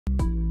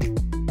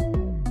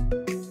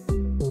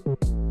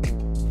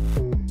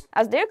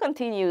As there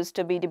continues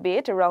to be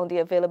debate around the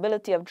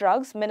availability of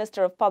drugs,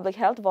 Minister of Public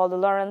Health Valda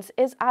Lawrence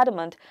is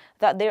adamant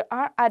that there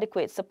are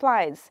adequate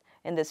supplies.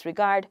 In this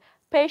regard,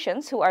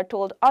 patients who are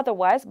told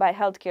otherwise by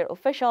healthcare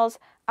officials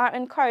are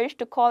encouraged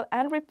to call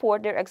and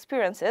report their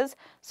experiences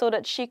so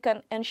that she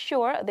can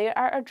ensure they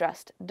are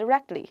addressed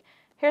directly.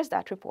 Here's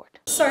that report.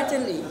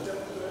 Certainly,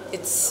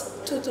 it's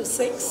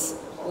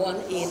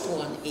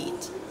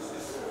 226-1818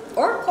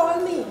 or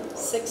call me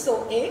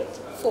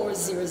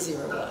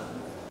 608-4001.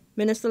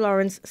 Minister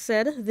Lawrence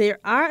said there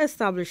are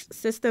established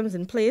systems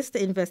in place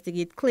to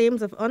investigate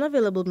claims of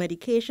unavailable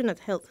medication at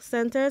health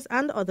centers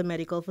and other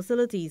medical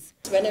facilities.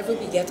 Whenever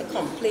we get a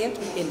complaint,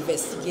 we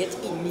investigate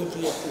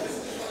immediately.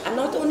 And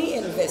not only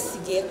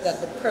investigate that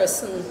the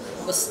person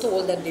was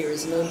told that there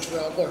is no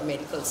drug or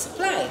medical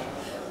supply,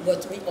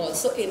 but we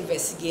also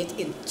investigate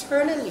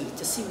internally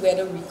to see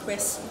whether a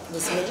request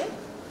was made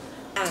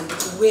and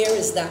where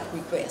is that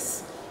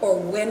request, or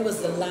when was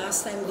the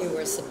last time they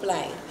were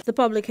supplied. The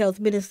Public Health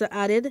Minister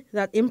added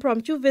that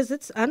impromptu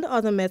visits and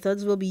other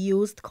methods will be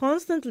used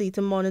constantly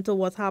to monitor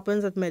what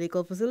happens at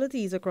medical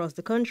facilities across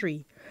the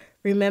country.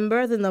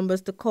 Remember, the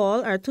numbers to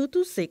call are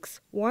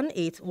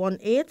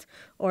 226-1818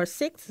 or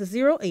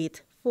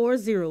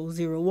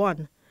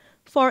 608-4001.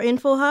 For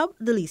InfoHub,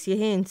 Delicia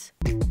Haynes.